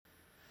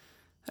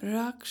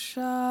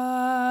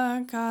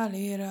Raksha,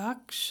 Kali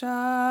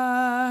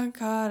Raksha,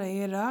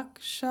 Kali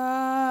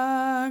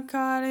Raksha,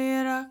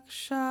 Kali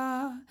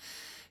Raksha,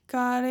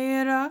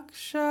 Kali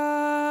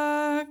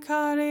Raksha,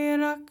 Kali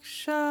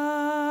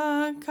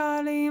Raksha,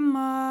 Kali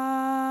Ma.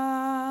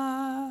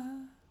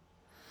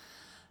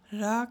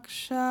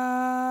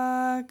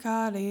 Raksha,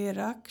 Kali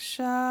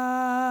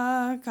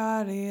Raksha,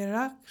 Kali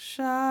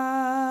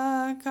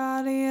Raksha,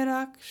 Kali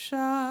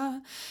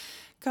Raksha,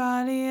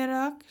 Kali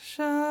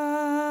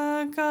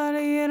Raksha,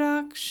 Kali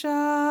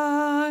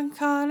Raksha,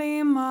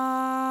 Kali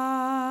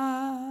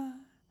Ma.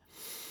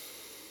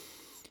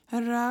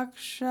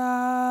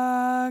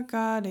 Raksha,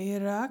 Kali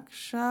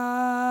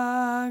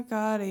Raksha,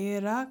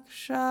 Kali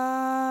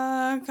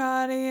Raksha,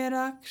 Kali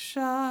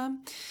Raksha,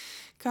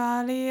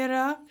 Kali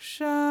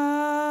Raksha,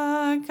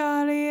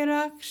 Kali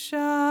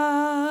Raksha,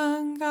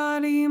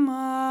 Kali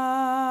Ma.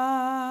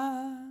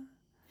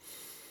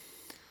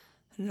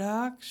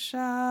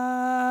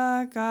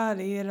 Raksha,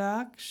 Kali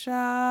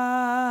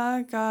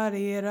Raksha,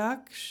 Kali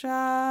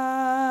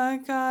Raksha,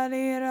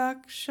 Kali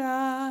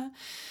Raksha,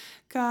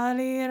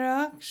 Kali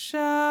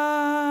Raksha,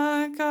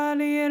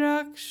 Kali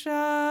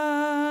Raksha,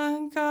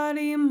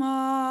 Kali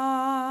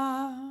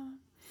Ma.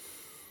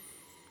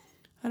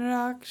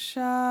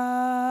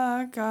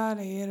 Raksha,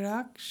 Kali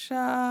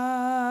Raksha,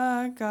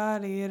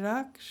 Kali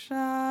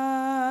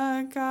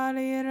Raksha,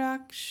 Kali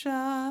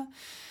Raksha,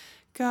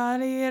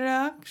 Kali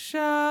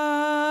Raksha,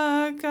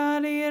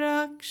 Kali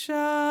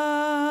Raksha,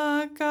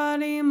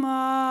 Kali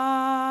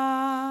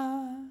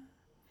Ma.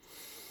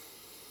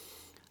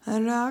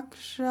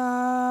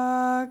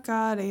 Raksha,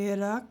 Kali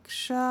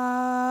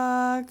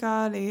Raksha,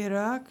 Kali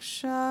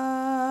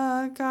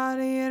Raksha,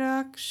 Kali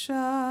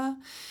Raksha,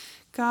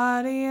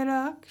 Kali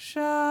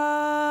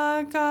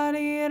Raksha,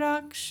 Kali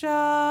Raksha,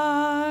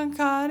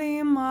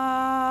 Kali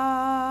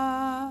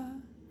Ma.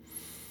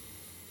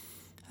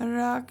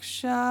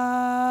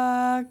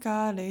 Raksha,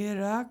 Kali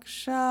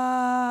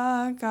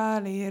Raksha,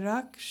 Kali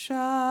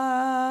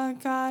Raksha,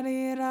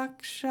 Kali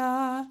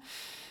Raksha,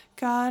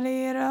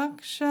 Kali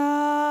Raksha,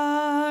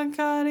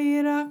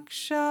 Kali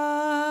Raksha,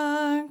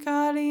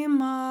 Kali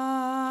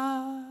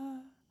Ma.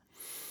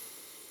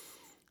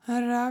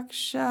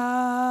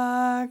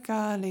 Raksha,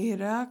 Kali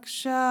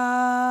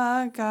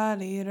Raksha,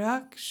 Kali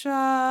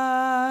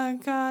Raksha,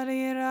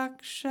 Kali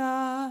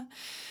Raksha,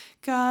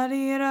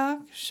 Kali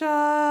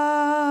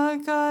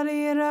Raksha,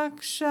 Kali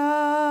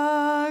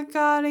Raksha,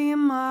 Kali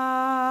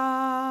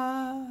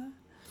Ma.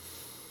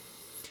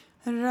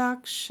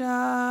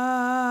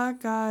 Raksha,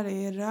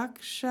 Kali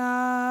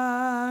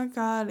Raksha,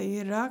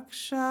 Kali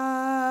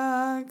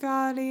Raksha,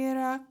 Kali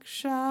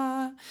Raksha,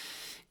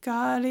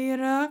 Kali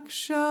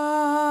Raksha,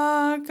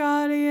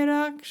 Kali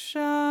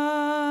Raksha,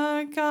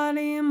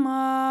 Kali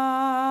Ma.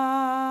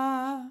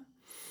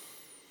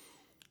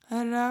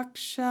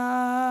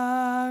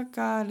 Raksha,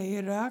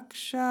 Kali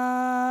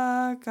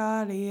Raksha,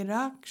 Kali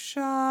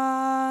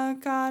Raksha,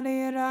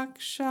 Kali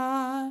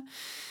Raksha,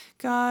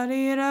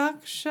 Kali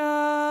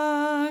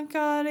Raksha,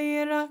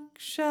 Kali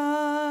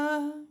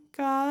Raksha,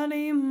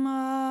 Kali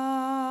Ma.